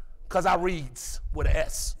 Because I reads with an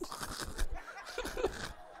S.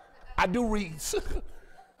 I do reads.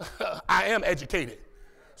 I am educated.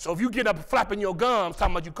 So if you get up flapping your gums,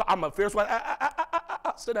 talking about I'm a fierce one,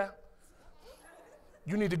 sit down.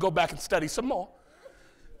 You need to go back and study some more.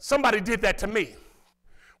 Somebody did that to me.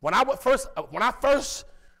 When I first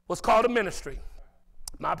was called to ministry,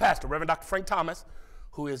 my pastor, Reverend Dr. Frank Thomas,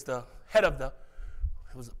 who is the head of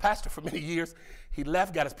he was a pastor for many years. He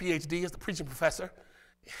left, got his PhD as the preaching professor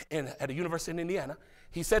at the University in Indiana.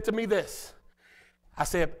 He said to me this. I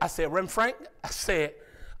said, Reverend Frank,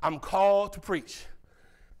 I'm called to preach.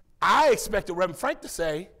 I expected Reverend Frank to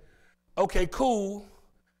say, okay, cool,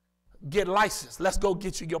 get licensed. Let's go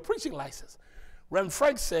get you your preaching license. Reverend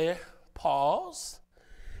Frank said, pause.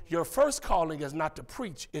 Your first calling is not to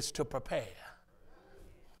preach, it's to prepare.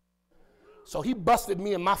 So he busted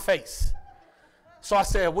me in my face. So I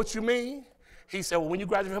said, what you mean? He said, well, when you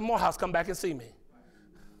graduate from Morehouse, come back and see me.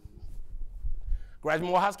 Graduate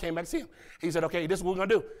from Morehouse, came back and see him. He said, okay, this is what we're going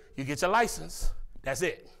to do. You get your license. That's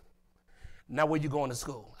it. Now where you going to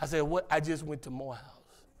school? I said, what? I just went to Morehouse.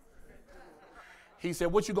 He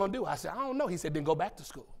said, what you going to do? I said, I don't know. He said, then go back to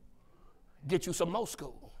school. Get you some more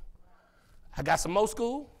school. I got some more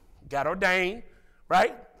school, got ordained,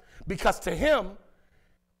 right? Because to him,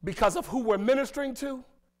 because of who we're ministering to,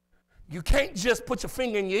 you can't just put your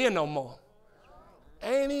finger in your ear no more.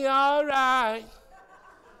 Ain't he all right?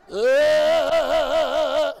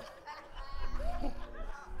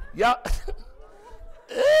 Y'all.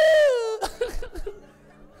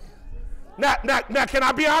 Now, can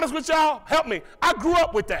I be honest with y'all? Help me. I grew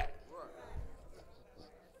up with that.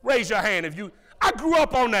 Raise your hand if you, I grew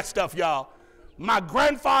up on that stuff, y'all. My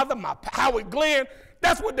grandfather, my Howard Glenn,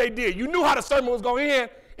 that's what they did. You knew how the sermon was going to end.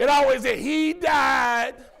 It always said, he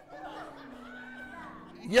died.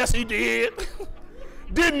 Yes, he did.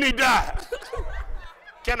 Didn't he die?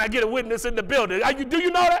 Can I get a witness in the building? Do you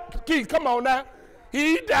know that? Keith, come on now.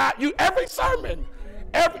 He died. Every sermon,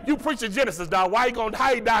 you preach in Genesis, dog.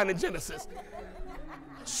 How he dying in Genesis?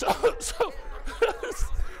 So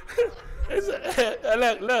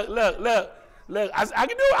look. I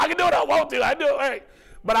can do what I want to. I do it. Right.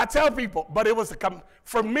 But I tell people, but it was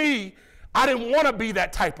for me. I didn't want to be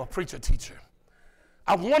that type of preacher teacher.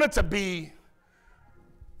 I wanted to be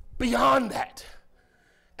beyond that.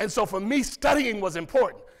 And so for me, studying was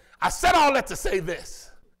important. I said all that to say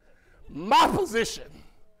this. My position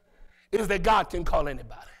is that God can call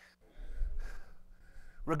anybody,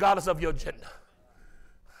 regardless of your gender.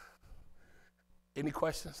 Any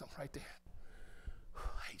questions? I'm right there.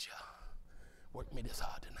 I hate y'all. Worked me this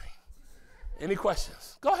hard tonight. Any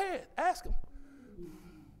questions? Go ahead. Ask them.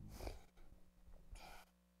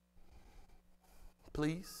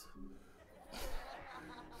 Please.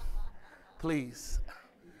 Please.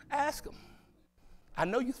 Ask them. I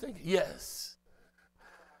know you think, yes.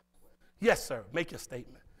 Yes, sir. Make your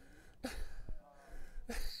statement.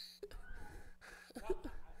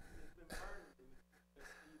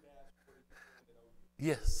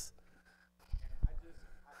 Yes. I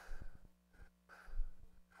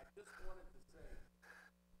just wanted to say,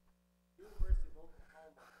 University of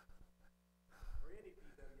Oklahoma, or any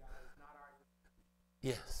PWI, is not our institution.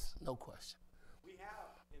 Yes, no question. We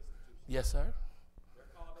have institutions. Yes, sir. They're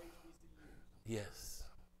called HBCUs. Yes.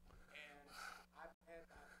 And I've had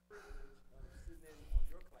the privilege of sitting in on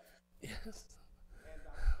your class. Yes. And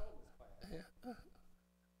Dr. Coleman's class. Yeah.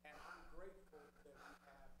 And I'm grateful that we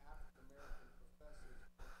have African-American professors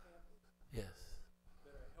on campus. Yes.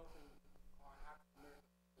 That are helping our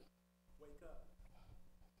African-Americans wake up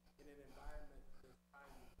in an environment that's trying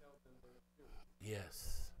to tell them they're true.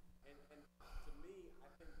 Yes. And to me, I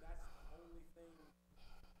think that's the only thing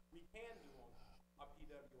we can do on a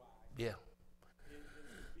PWI. Yeah. Is to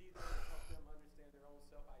be there to help them understand their own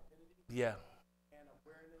self-identity. Yeah. And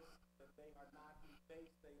awareness that they are not who they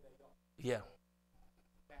say they are. Yeah.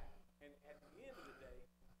 And at the end of the day,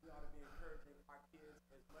 we ought to be encouraging our kids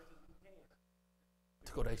as much as we can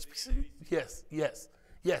to go to HBCU.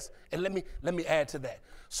 Yes. And let me add to that.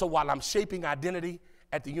 So while I'm shaping identity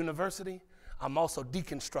at the university, I'm also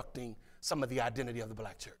deconstructing some of the identity of the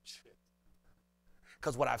black church.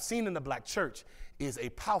 Because what I've seen in the black church is a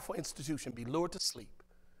powerful institution be lured to sleep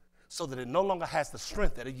so that it no longer has the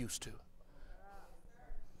strength that it used to.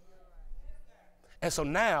 And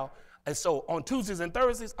so on Tuesdays and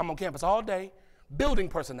Thursdays, I'm on campus all day, building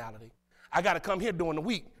personality. I got to come here during the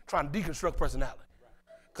week trying to deconstruct personality.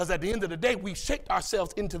 Because at the end of the day, we shaped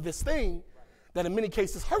ourselves into this thing that in many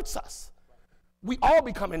cases hurts us. We all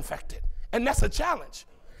become infected, and that's a challenge.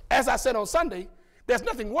 As I said on Sunday, there's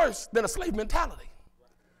nothing worse than a slave mentality.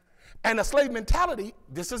 And a slave mentality,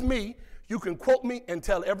 this is me, you can quote me and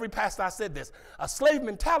tell every pastor I said this. A slave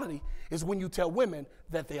mentality is when you tell women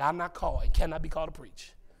that they are not called and cannot be called to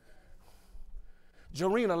preach.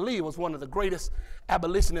 Jarena Lee was one of the greatest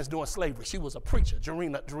abolitionists during slavery. She was a preacher,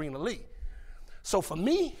 Jarena Lee. So for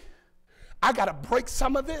me, I got to break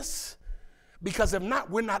some of this, because if not,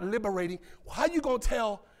 we're not liberating. How you gonna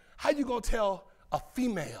tell a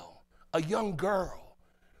female, a young girl,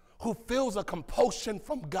 who feels a compulsion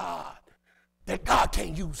from God that God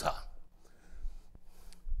can't use her?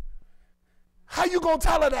 How you gonna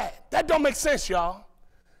tell her that? That don't make sense, y'all.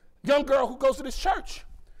 Young girl who goes to this church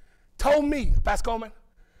told me, Pastor Coleman,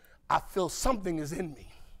 I feel something is in me.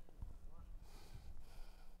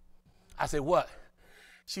 I said, what?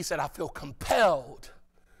 She said, I feel compelled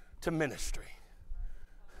to ministry.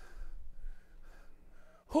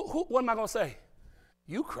 What am I gonna say?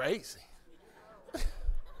 You crazy.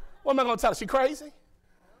 What am I going to tell her? She crazy?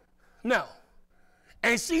 No.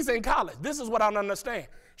 And she's in college. This is what I don't understand.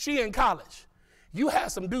 She in college. You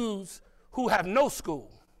have some dudes who have no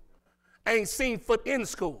school, ain't seen foot in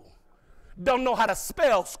school, don't know how to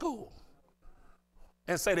spell school,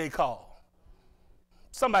 and say they call.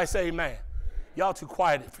 Somebody say amen. Y'all too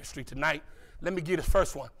quiet at Fifth Street tonight. Let me give this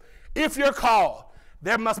first one. If you're called,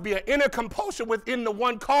 there must be an inner compulsion within the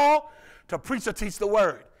one called to preach or teach the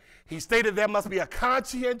word. He stated there must be a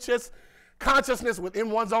conscientiousness within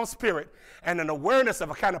one's own spirit and an awareness of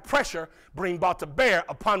a kind of pressure being brought to bear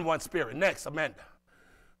upon one's spirit. Next, Amanda.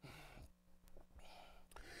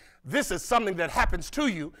 This is something that happens to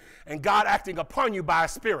you and God acting upon you by a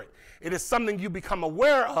spirit. It is something you become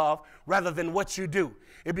aware of rather than what you do.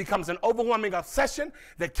 It becomes an overwhelming obsession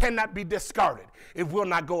that cannot be discarded. It will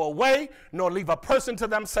not go away nor leave a person to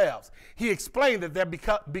themselves. He explained that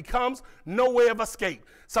there becomes no way of escape.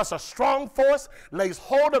 Such a strong force lays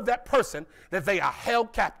hold of that person that they are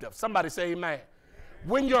held captive. Somebody say amen.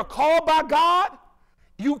 When you're called by God,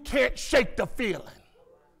 you can't shake the feeling.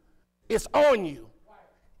 It's on you.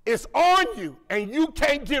 It's on you, and you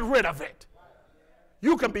can't get rid of it.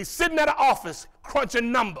 You can be sitting at an office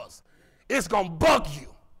crunching numbers. It's going to bug you.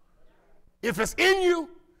 If it's in you,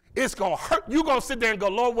 it's going to hurt. You're going to sit there and go,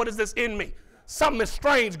 Lord, what is this in me? Something is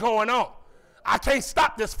strange going on. I can't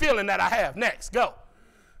stop this feeling that I have. Next, go.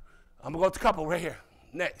 I'm going to go to a couple right here.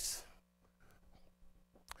 Next.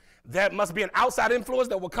 There must be an outside influence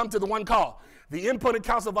that will come to the one called. The input and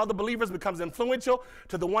counsel of other believers becomes influential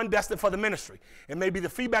to the one destined for the ministry. It may be the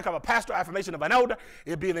feedback of a pastor, affirmation of an elder.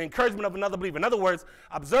 It be the encouragement of another believer. In other words,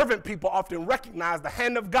 observant people often recognize the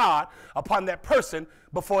hand of God upon that person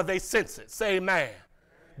before they sense it. Say amen.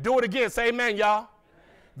 Do it again. Say amen, y'all.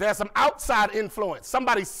 There's some outside influence.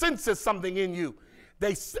 Somebody senses something in you.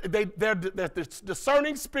 Their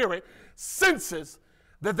discerning spirit senses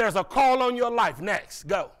that there's a call on your life. Next,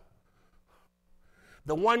 go.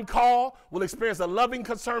 The one called will experience a loving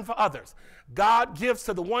concern for others. God gives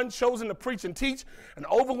to the one chosen to preach and teach an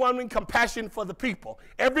overwhelming compassion for the people.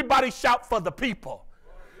 Everybody shout for the people.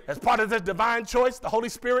 As part of this divine choice, the Holy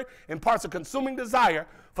Spirit imparts a consuming desire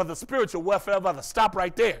for the spiritual welfare of others. Stop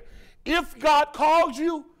right there. If God calls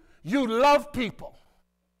you, you love people.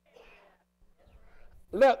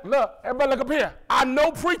 Look, everybody look up here. I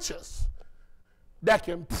know preachers that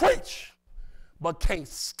can preach but can't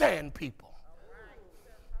stand people.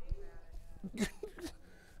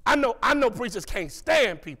 I know preachers can't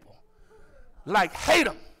stand people. Like, hate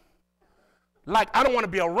them. Like, I don't want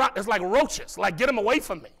to be around. It's like roaches. Like, get them away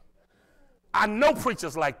from me. I know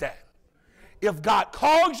preachers like that. If God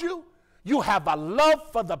calls you, you have a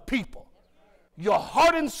love for the people. Your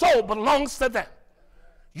heart and soul belongs to them.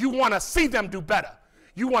 You want to see them do better.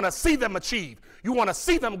 You want to see them achieve. You want to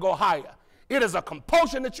see them go higher. It is a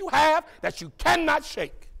compulsion that you have that you cannot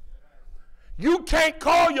shake. You can't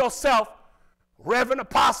call yourself Reverend,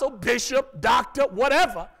 apostle, bishop, doctor,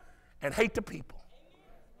 whatever, and hate the people.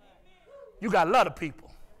 You got to love the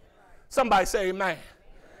people. Somebody say amen.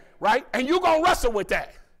 Right? And you're going to wrestle with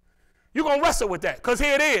that. You're going to wrestle with that. Because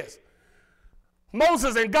here it is.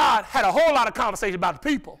 Moses and God had a whole lot of conversation about the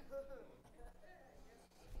people.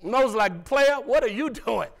 Moses like, player, what are you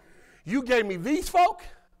doing? You gave me these folk?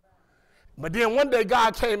 But then one day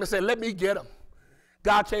God came and said, let me get them.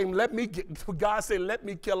 God said, let me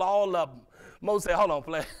kill all of them. Moses said, hold on,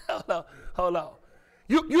 player. Hold on.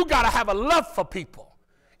 You got to have a love for people.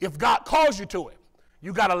 If God calls you to it,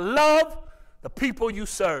 you got to love the people you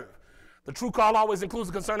serve. The true call always includes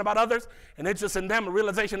a concern about others, an interest in them, a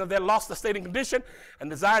realization of their lost state and condition, and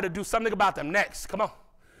desire to do something about them. Next, come on.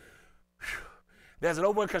 There's an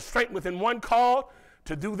overwhelming constraint within one call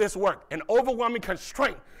to do this work. An overwhelming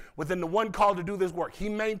constraint within the one call to do this work. He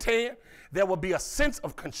maintained there will be a sense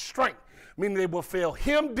of constraint, meaning they will feel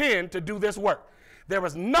hemmed in to do this work. There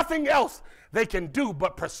is nothing else they can do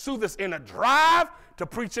but pursue this inner drive to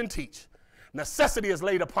preach and teach. Necessity is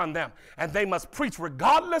laid upon them, and they must preach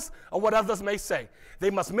regardless of what others may say. They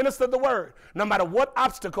must minister the word, no matter what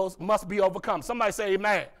obstacles must be overcome. Somebody say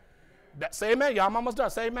amen. Say amen. Y'all, I'm almost done.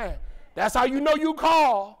 Say amen. That's how you know you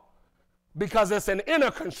call, because it's an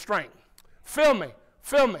inner constraint. Feel me.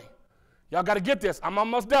 Feel me. Y'all got to get this. I'm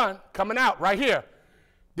almost done. Coming out right here.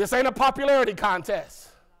 This ain't a popularity contest.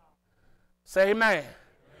 Say amen.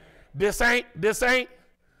 This ain't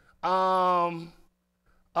top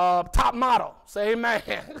model. Say amen.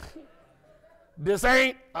 This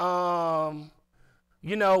ain't whatever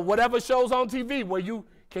shows on TV where you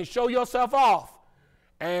can show yourself off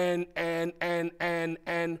and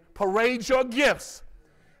parade your gifts.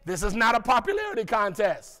 This is not a popularity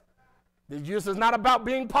contest. This is not about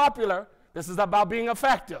being popular. This is about being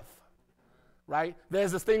effective. Right?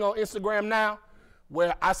 There's this thing on Instagram now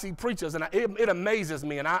where I see preachers, and it amazes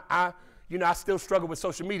me, and I still struggle with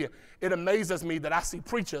social media. It amazes me that I see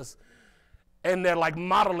preachers, and they're like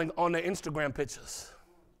modeling on their Instagram pictures.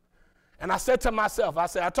 And I said to myself,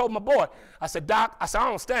 I told my boy, I said, Doc, I don't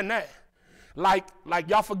understand that. Like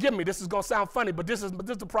y'all forgive me, this is gonna sound funny, but this is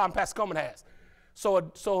the problem Pastor Coleman has.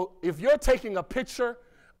 So if you're taking a picture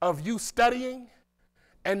of you studying,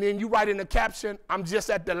 and then you write in the caption, I'm just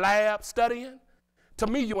at the lab studying, to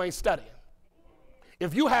me, you ain't studying.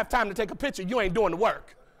 If you have time to take a picture, you ain't doing the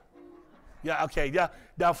work. Yeah, okay, yeah,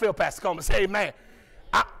 don't feel Pastor Coleman. Say amen.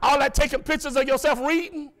 All that taking pictures of yourself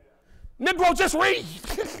reading. Negro, just read.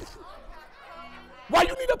 Why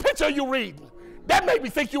you need a picture of you reading? That made me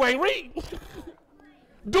think you ain't reading.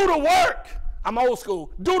 Do the work. I'm old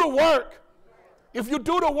school. Do the work. If you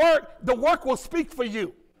do the work will speak for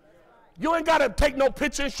you. You ain't got to take no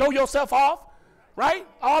picture and show yourself off, right?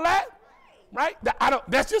 All that, right?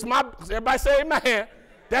 That's just my, everybody say amen.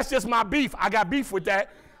 That's just my beef. I got beef with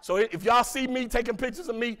that. So if y'all see me taking pictures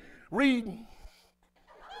of me reading,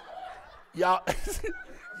 y'all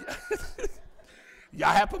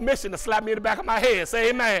have permission to slap me in the back of my head. Say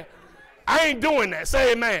amen. I ain't doing that.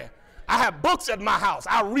 Say amen. I have books at my house.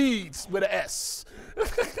 I read with an S.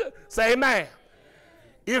 Say amen.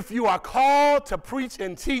 If you are called to preach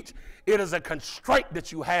and teach, it is a constraint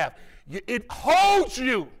that you have. It holds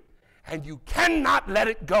you, and you cannot let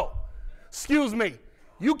it go. Excuse me.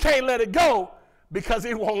 You can't let it go because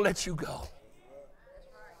it won't let you go.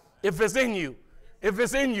 If it's in you, if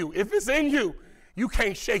it's in you, if it's in you, you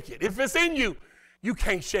can't shake it. If it's in you, you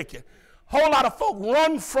can't shake it. Whole lot of folk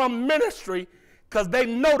run from ministry because they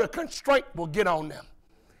know the constraint will get on them.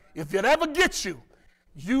 If it ever gets you,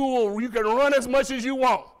 you can run as much as you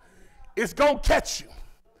want. It's going to catch you.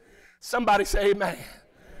 Somebody say amen.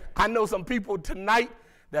 I know some people tonight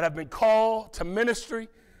that have been called to ministry,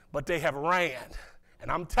 but they have ran.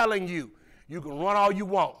 And I'm telling you, you can run all you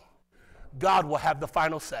want. God will have the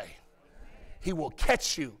final say. He will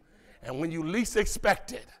catch you. And when you least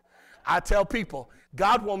expect it, I tell people,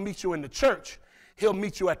 God won't meet you in the church. He'll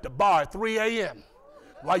meet you at the bar at 3 a.m.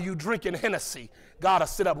 while you drinking Hennessy. God will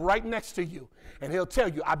sit up right next to you, and he'll tell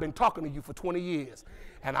you, I've been talking to you for 20 years,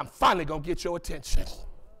 and I'm finally going to get your attention.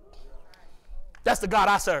 That's the God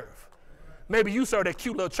I serve. Maybe you serve that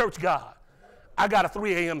cute little church God. I got a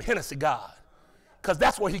 3 a.m. Hennessy God, because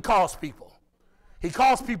that's what he calls people. He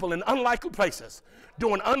calls people in unlikely places,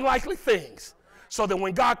 doing unlikely things, so that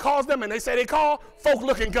when God calls them and they say they call, folk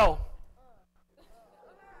look and go,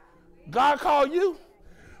 God called you?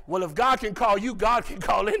 Well, if God can call you, God can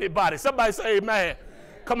call anybody. Somebody say amen.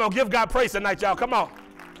 Come on, give God praise tonight, y'all. Come on.